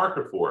huge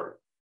market for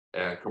it.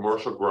 And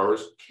commercial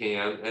growers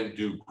can and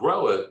do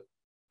grow it.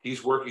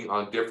 He's working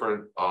on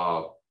different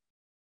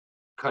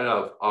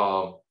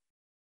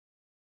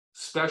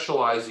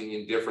specializing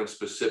in different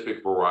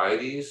specific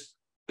varieties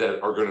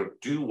that are going to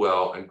do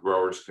well and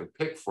growers can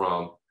pick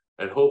from.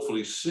 And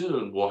hopefully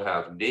soon we'll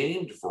have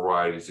named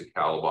varieties of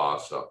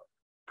calabaza,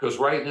 because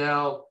right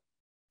now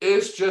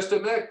it's just a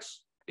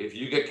mix. If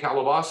you get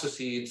calabaza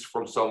seeds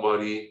from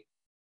somebody,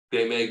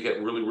 they may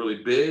get really,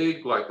 really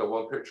big, like the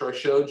one picture I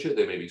showed you.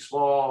 They may be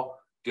small,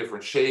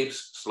 different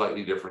shapes,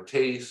 slightly different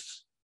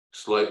tastes,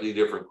 slightly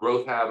different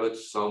growth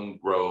habits. Some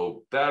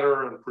grow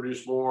better and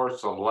produce more,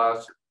 some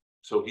less.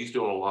 So he's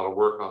doing a lot of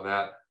work on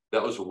that.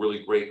 That was a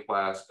really great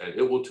class, and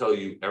it will tell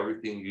you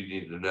everything you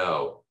need to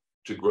know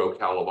to grow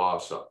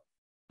calabaza.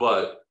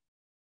 But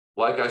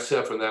like I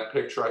said, from that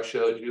picture I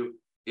showed you,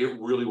 it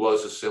really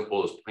was as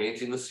simple as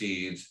planting the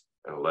seeds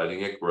and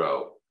letting it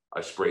grow.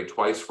 I sprayed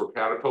twice for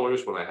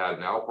caterpillars when I had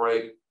an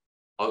outbreak.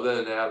 Other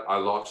than that, I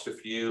lost a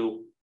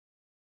few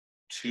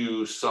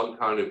to some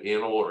kind of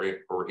animal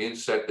or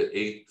insect that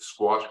ate the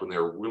squash when they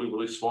were really,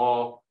 really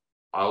small.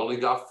 I only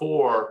got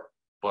 4,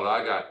 but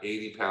I got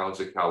 80 pounds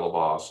of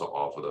calabaza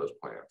off of those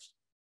plants.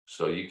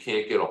 So you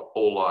can't get a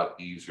whole lot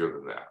easier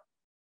than that.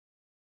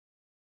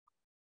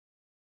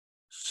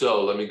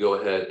 So let me go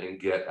ahead and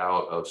get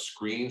out of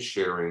screen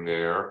sharing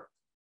there,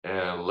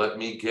 and let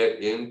me get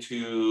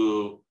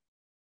into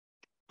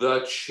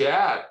the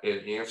chat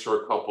and answer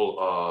a couple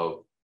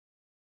of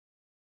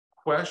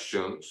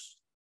questions.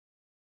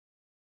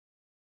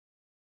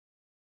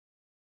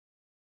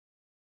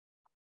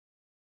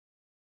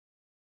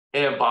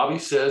 And Bobby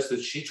says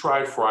that she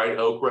tried fried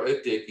okra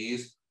at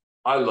Dickey's.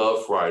 I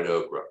love fried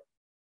okra.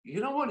 You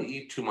don't want to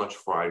eat too much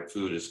fried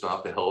food. It's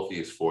not the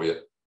healthiest for you.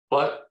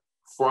 But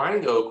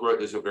frying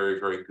okra is a very,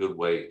 very good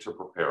way to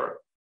prepare it.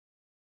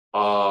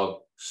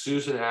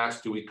 Susan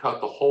asked, do we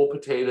cut the whole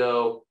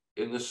potato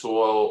in the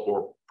soil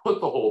or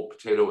put the whole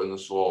potato in the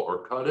soil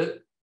or cut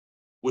it?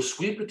 With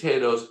sweet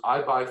potatoes,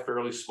 I buy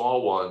fairly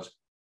small ones.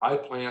 I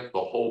plant the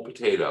whole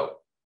potato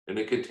in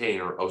a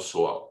container of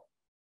soil.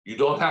 You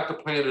don't have to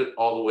plant it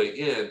all the way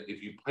in.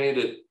 If you plant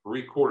it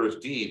 3/4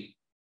 deep,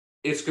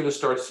 it's going to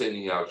start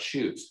sending out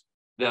shoots.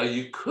 Now,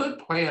 you could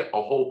plant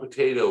a whole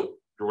potato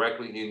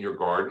directly in your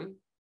garden.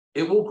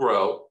 It will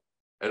grow,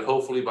 and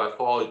hopefully by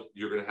fall,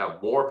 you're going to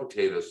have more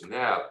potatoes than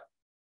that.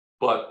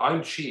 But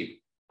I'm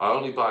cheap. I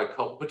only buy a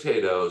couple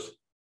potatoes,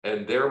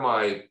 and they're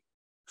my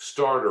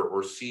starter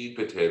or seed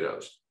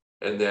potatoes.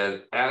 And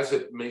then as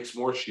it makes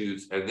more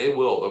shoots, and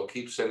they'll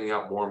keep sending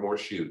out more and more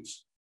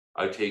shoots.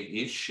 I take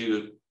each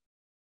shoot,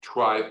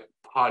 try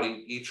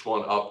potting each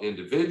one up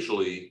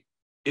individually.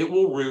 It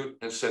will root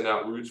and send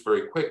out roots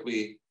very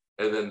quickly,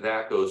 and then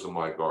that goes in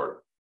my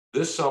garden.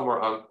 This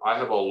summer, I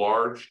have a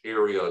large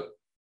area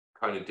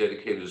kind of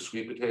dedicated to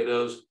sweet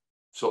potatoes,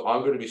 so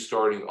I'm going to be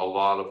starting a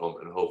lot of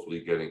them and hopefully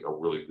getting a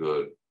really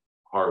good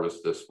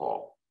harvest this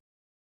fall.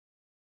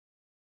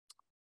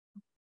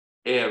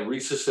 And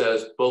Risa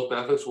says, both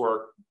methods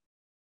work.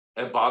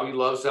 And Bobby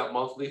loves that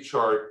monthly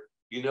chart.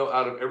 You know,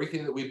 out of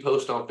everything that we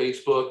post on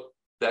Facebook,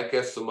 that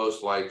gets the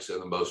most likes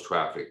and the most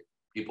traffic.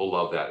 People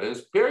love that. And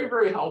it's very,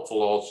 very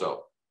helpful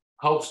also.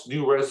 Helps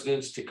new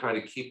residents to kind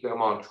of keep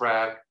them on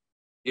track.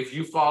 If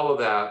you follow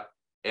that,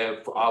 and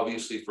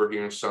obviously for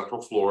here in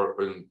Central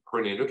Florida, in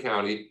Hernando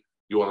County,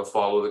 you want to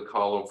follow the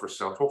column for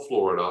Central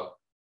Florida.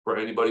 For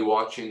anybody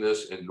watching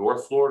this in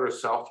North Florida,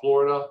 South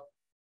Florida,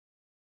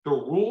 the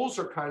rules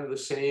are kind of the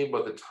same,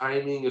 but the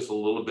timing is a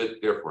little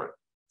bit different.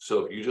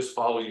 So if you just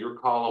follow your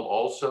column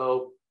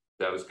also,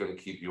 that is going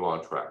to keep you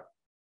on track.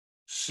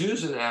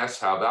 Susan asks,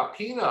 how about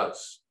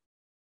peanuts?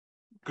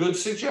 Good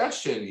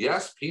suggestion.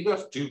 Yes,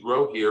 peanuts do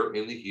grow here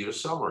in the heat of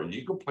summer.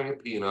 You can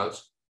plant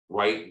peanuts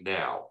right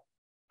now.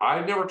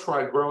 I've never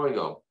tried growing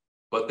them,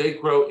 but they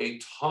grow a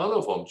ton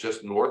of them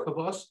just north of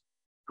us.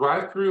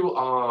 Drive through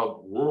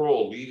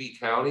rural Levy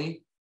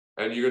County,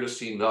 and you're going to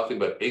see nothing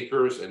but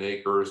acres and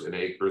acres and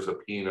acres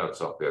of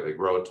peanuts up there. They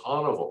grow a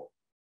ton of them.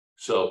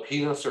 So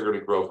peanuts are going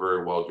to grow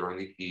very well during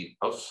the heat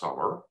of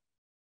summer.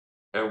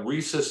 And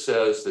Risa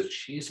says that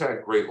she's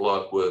had great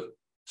luck with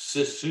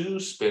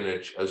sisu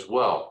spinach as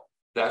well.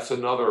 That's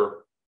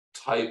another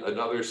type,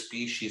 another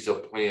species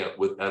of plant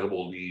with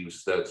edible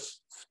leaves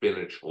that's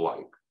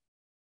spinach-like.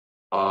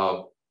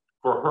 For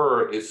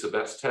her, it's the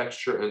best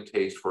texture and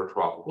taste for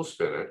tropical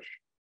spinach.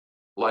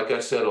 Like I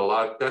said,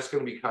 that's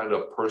going to be kind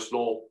of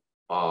personal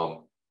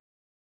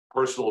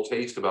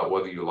taste about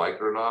whether you like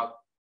it or not.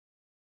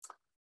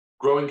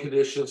 Growing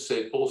conditions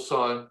say full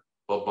sun,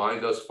 but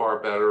mine does far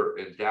better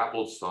in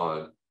dappled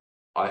sun.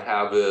 I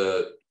have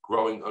it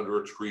growing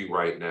under a tree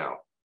right now.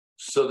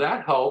 So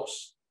that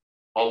helps.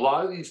 A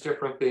lot of these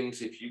different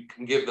things, if you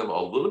can give them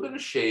a little bit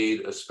of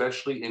shade,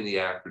 especially in the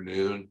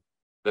afternoon,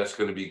 that's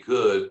going to be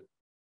good.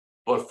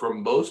 But for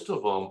most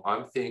of them,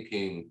 I'm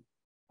thinking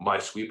my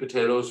sweet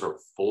potatoes are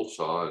full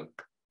sun.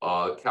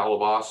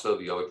 Calabasa,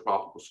 the other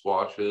tropical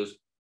squashes,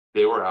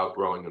 they were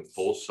outgrowing in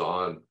full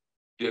sun.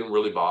 Didn't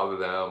really bother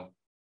them.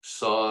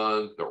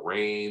 Sun, the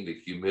rain, the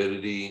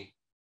humidity.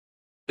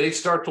 They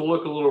start to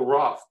look a little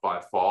rough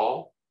by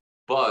fall.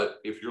 But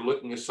if you're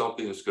looking at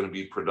something that's going to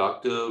be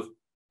productive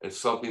and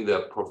something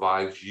that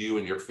provides you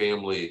and your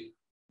family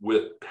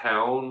with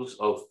pounds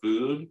of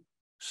food,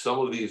 some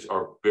of these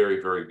are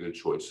very, very good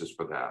choices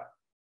for that.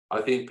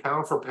 I think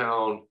pound for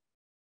pound,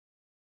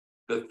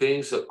 the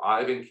things that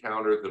I've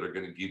encountered that are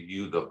going to give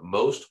you the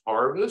most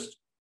harvest,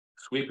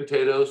 sweet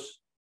potatoes,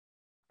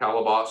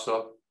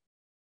 calabasa,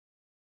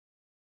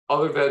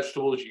 other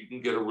vegetables you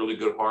can get a really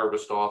good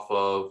harvest off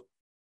of.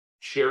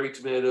 Cherry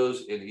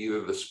tomatoes in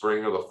either the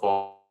spring or the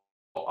fall,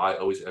 I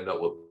always end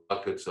up with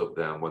buckets of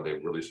them when they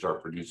really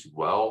start producing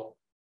well.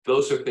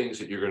 Those are things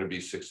that you're going to be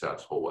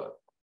successful with.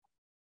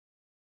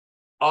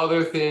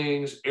 Other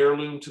things,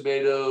 heirloom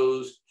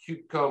tomatoes,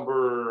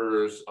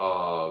 cucumbers,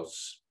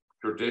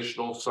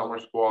 traditional summer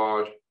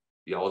squash,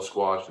 yellow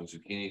squash and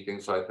zucchini,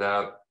 things like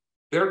that.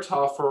 They're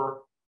tougher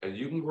and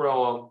you can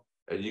grow them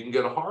and you can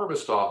get a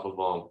harvest off of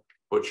them,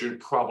 but you're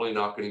probably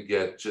not going to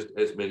get just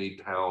as many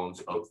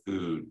pounds of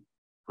food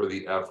for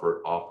the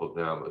effort off of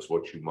them as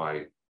what you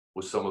might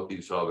with some of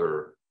these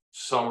other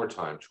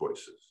summertime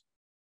choices.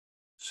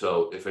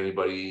 So if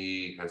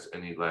anybody has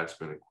any last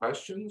minute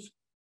questions,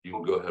 you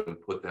can go ahead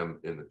and put them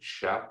in the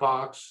chat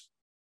box.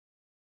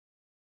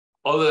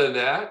 Other than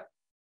that,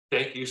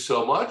 thank you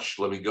so much.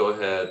 Let me go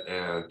ahead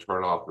and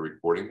turn off the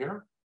recording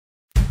here.